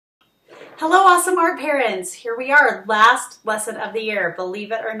Hello, awesome art parents. Here we are, last lesson of the year.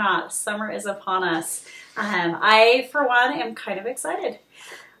 Believe it or not, summer is upon us. I, for one, am kind of excited.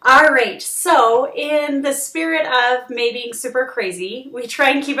 All right, so in the spirit of May being super crazy, we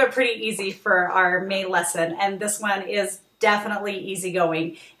try and keep it pretty easy for our May lesson, and this one is definitely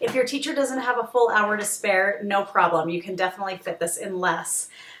easygoing. If your teacher doesn't have a full hour to spare, no problem. You can definitely fit this in less.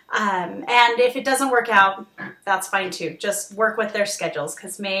 And if it doesn't work out, that's fine too. Just work with their schedules,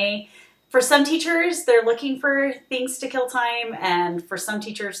 because May, for some teachers, they're looking for things to kill time, and for some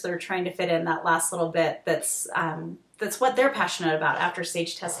teachers, they're trying to fit in that last little bit that's what they're passionate about after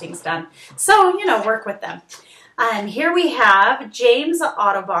SAGE testing's done. So, you know, work with them. Here we have James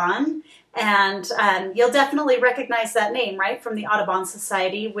Audubon, and you'll definitely recognize that name, right, from the Audubon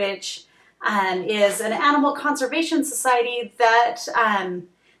Society, which is an animal conservation society that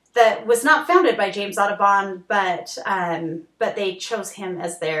that was not founded by James Audubon, but they chose him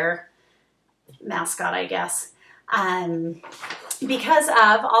as their mascot, I guess, because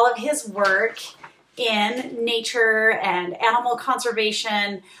of all of his work in nature and animal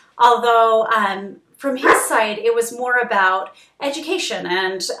conservation, although from his side it was more about education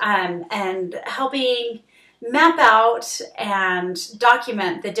and helping map out and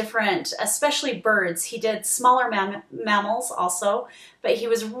document the different, especially birds. He did smaller mammals also, but he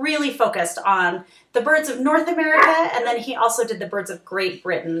was really focused on the birds of North America, and then he also did the birds of Great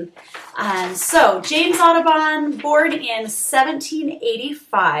Britain. So James Audubon, born in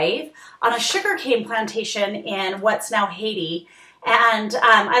 1785 on a sugarcane plantation in what's now Haiti. And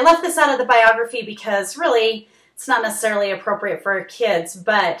I left this out of the biography because really it's not necessarily appropriate for kids,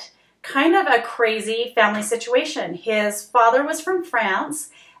 but kind of a crazy family situation. His father was from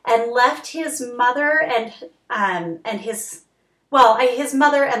France and left his mother and his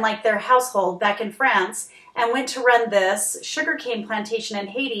mother and like their household back in France and went to run this sugarcane plantation in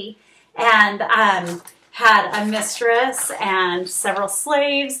Haiti, and had a mistress and several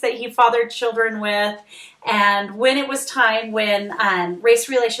slaves that he fathered children with. And when it was time, when race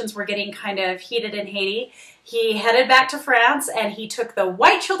relations were getting kind of heated in Haiti, he headed back to France, and he took the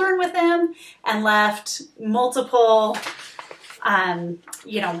white children with him and left multiple,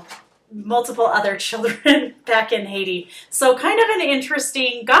 multiple other children back in Haiti. So kind of an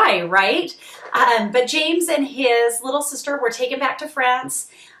interesting guy, right? But James and his little sister were taken back to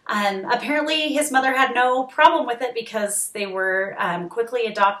France. Apparently his mother had no problem with it because they were quickly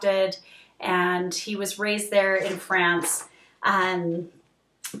adopted, and he was raised there in France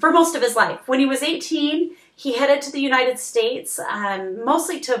for most of his life. When he was 18, he headed to the United States,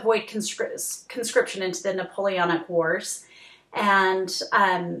 mostly to avoid conscription into the Napoleonic Wars, and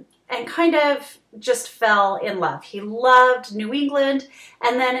kind of just fell in love. He loved New England,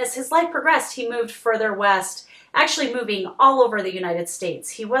 and then as his life progressed, he moved further west, actually moving all over the United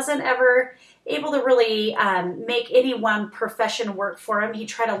States. He wasn't ever able to really make any one profession work for him. He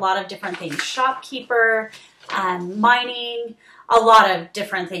tried a lot of different things: shopkeeper, mining, a lot of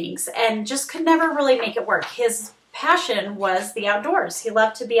different things, and just could never really make it work. His passion was the outdoors. He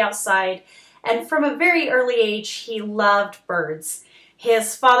loved to be outside, and from a very early age, he loved birds.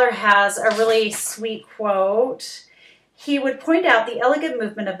 His father has a really sweet quote. He would point out the elegant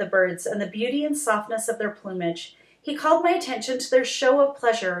movement of the birds and the beauty and softness of their plumage. He called my attention to their show of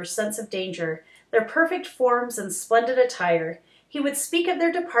pleasure or sense of danger, their perfect forms and splendid attire. He would speak of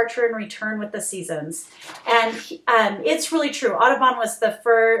their departure and return with the seasons. And it's really true. Audubon was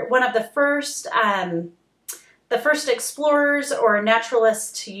one of the first explorers or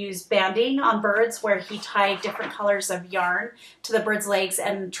naturalists to use banding on birds, where he tied different colors of yarn to the birds' legs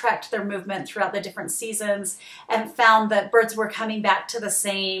and tracked their movement throughout the different seasons, and found that birds were coming back to the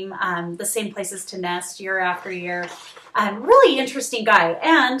same places to nest year after year. Really interesting guy.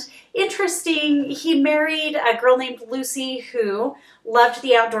 And interesting, he married a girl named Lucy who loved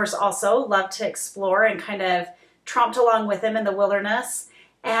the outdoors also, loved to explore, and kind of tromped along with him in the wilderness,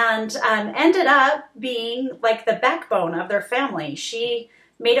 and ended up being like the backbone of their family. She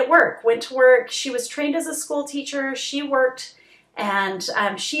made it work, went to work. She was trained as a school teacher. She worked, and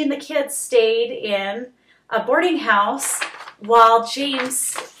she and the kids stayed in a boarding house while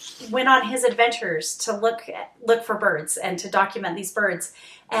James went on his adventures to look for birds and to document these birds.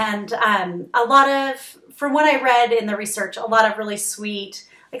 And a lot of, from what I read in the research, a lot of really sweet,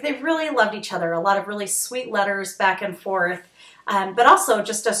 like they really loved each other, a lot of really sweet letters back and forth, but also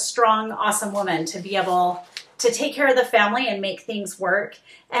just a strong, awesome woman to be able to take care of the family and make things work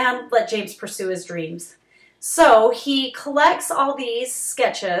and let James pursue his dreams. So he collects all these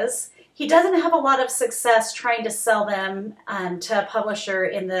sketches. He doesn't have a lot of success trying to sell them to a publisher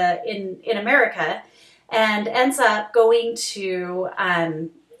in America, and ends up going to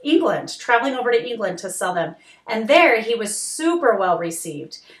England, traveling over to England to sell them. And there he was super well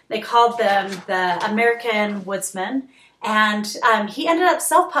received. They called them the American Woodsman. And he ended up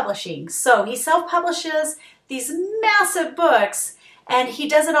self-publishing. So he self-publishes these massive books, and he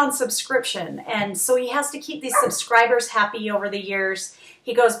does it on subscription. And so he has to keep these subscribers happy over the years.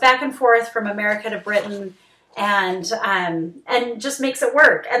 He goes back and forth from America to Britain, and just makes it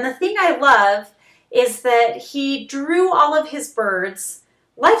work. And the thing I love is that he drew all of his birds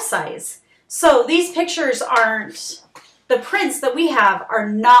life-size. So these pictures aren't, the prints that we have are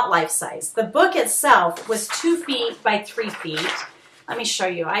not life-size. The book itself was 2 feet by 3 feet. Let me show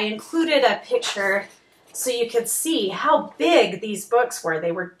you. I included a picture so you could see how big these books were.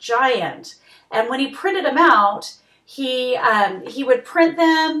 They were giant. And when he printed them out, he would print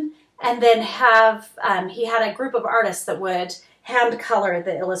them and then have, he had a group of artists that would hand color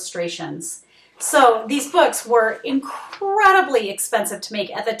the illustrations. So these books were incredibly expensive to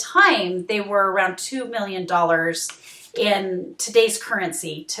make. At the time, they were around $2 million in today's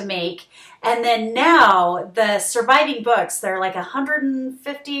currency to make. And then now the surviving books, they're like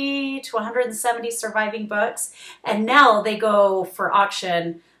 150 to 170 surviving books. And now they go for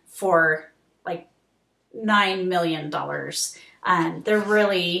auction for like $9 million. And they're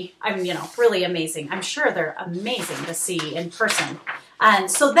really, really amazing. I'm sure they're amazing to see in person.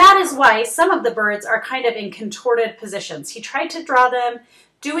 And so that is why some of the birds are kind of in contorted positions. He tried to draw them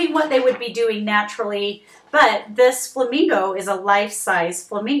doing what they would be doing naturally, but this flamingo is a life-size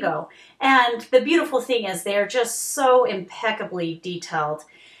flamingo. And the beautiful thing is they are just so impeccably detailed.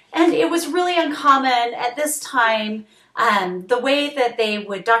 And it was really uncommon at this time. The way that they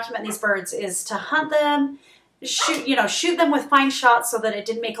would document these birds is to hunt them, shoot them with fine shots so that it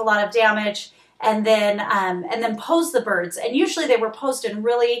didn't make a lot of damage, and then pose the birds. And usually they were posed in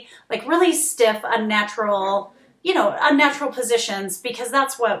really stiff, unnatural positions, because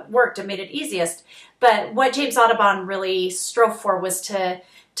that's what worked and made it easiest. But what James Audubon really strove for was to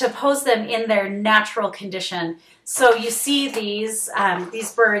pose them in their natural condition. So you see these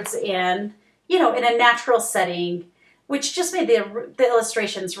birds in a natural setting, which just made the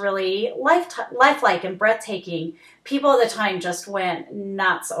illustrations really lifelike and breathtaking. People at the time just went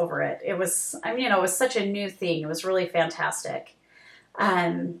nuts over it. It was, it was such a new thing. It was really fantastic.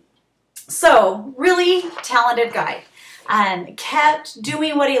 So really talented guy. Kept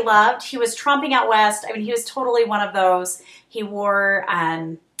doing what he loved. He was tromping out west. He was totally one of those. He wore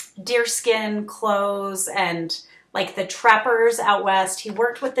deerskin clothes and like the trappers out west. He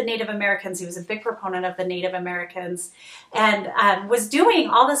worked with the Native Americans. He was a big proponent of the Native Americans, and was doing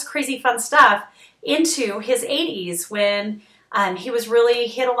all this crazy fun stuff into his 80s when he was really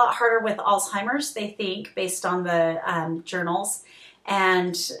hit a lot harder with Alzheimer's, they think, based on the journals.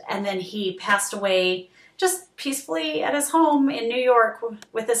 And then he passed away just peacefully at his home in New York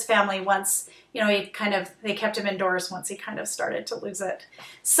with his family once, they kept him indoors once he kind of started to lose it.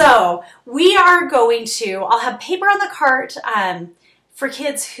 So we are going to, I'll have paper on the cart for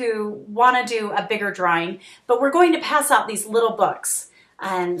kids who want to do a bigger drawing, but we're going to pass out these little books.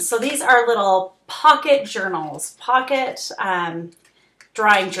 And so these are little pocket journals,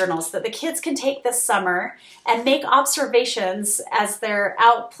 drawing journals that the kids can take this summer and make observations as they're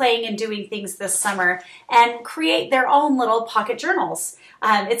out playing and doing things this summer, and create their own little pocket journals.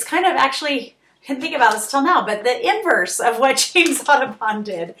 It's kind of actually, I didn't think about this till now, but the inverse of what James Audubon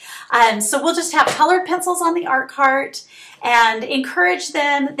did. So we'll just have colored pencils on the art cart and encourage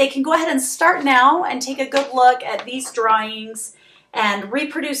them. They can go ahead and start now and take a good look at these drawings and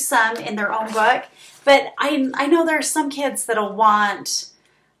reproduce some in their own book. But I know there are some kids that'll want,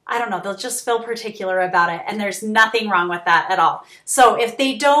 they'll just feel particular about it, and there's nothing wrong with that at all. So if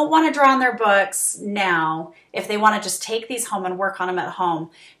they don't want to draw on their books now, if they want to just take these home and work on them at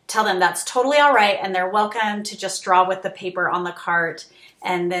home, tell them that's totally all right, and they're welcome to just draw with the paper on the cart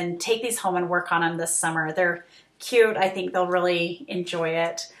and then take these home and work on them this summer. They're cute. I think they'll really enjoy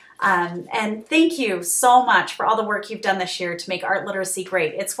it. And thank you so much for all the work you've done this year to make art literacy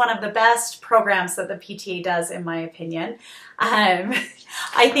great. It's one of the best programs that the PTA does, in my opinion.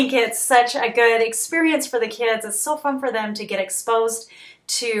 I think it's such a good experience for the kids. It's so fun for them to get exposed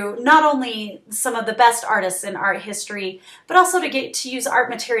to not only some of the best artists in art history, but also to get to use art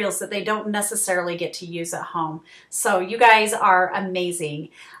materials that they don't necessarily get to use at home. So you guys are amazing.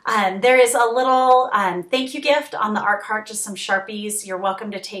 There is a little thank you gift on the art cart, just some Sharpies. You're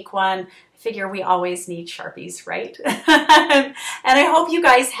welcome to take one. I figure we always need Sharpies, right? And I hope you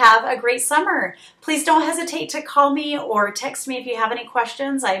guys have a great summer. Please don't hesitate to call me or text me if you have any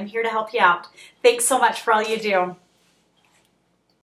questions. I am here to help you out. Thanks so much for all you do.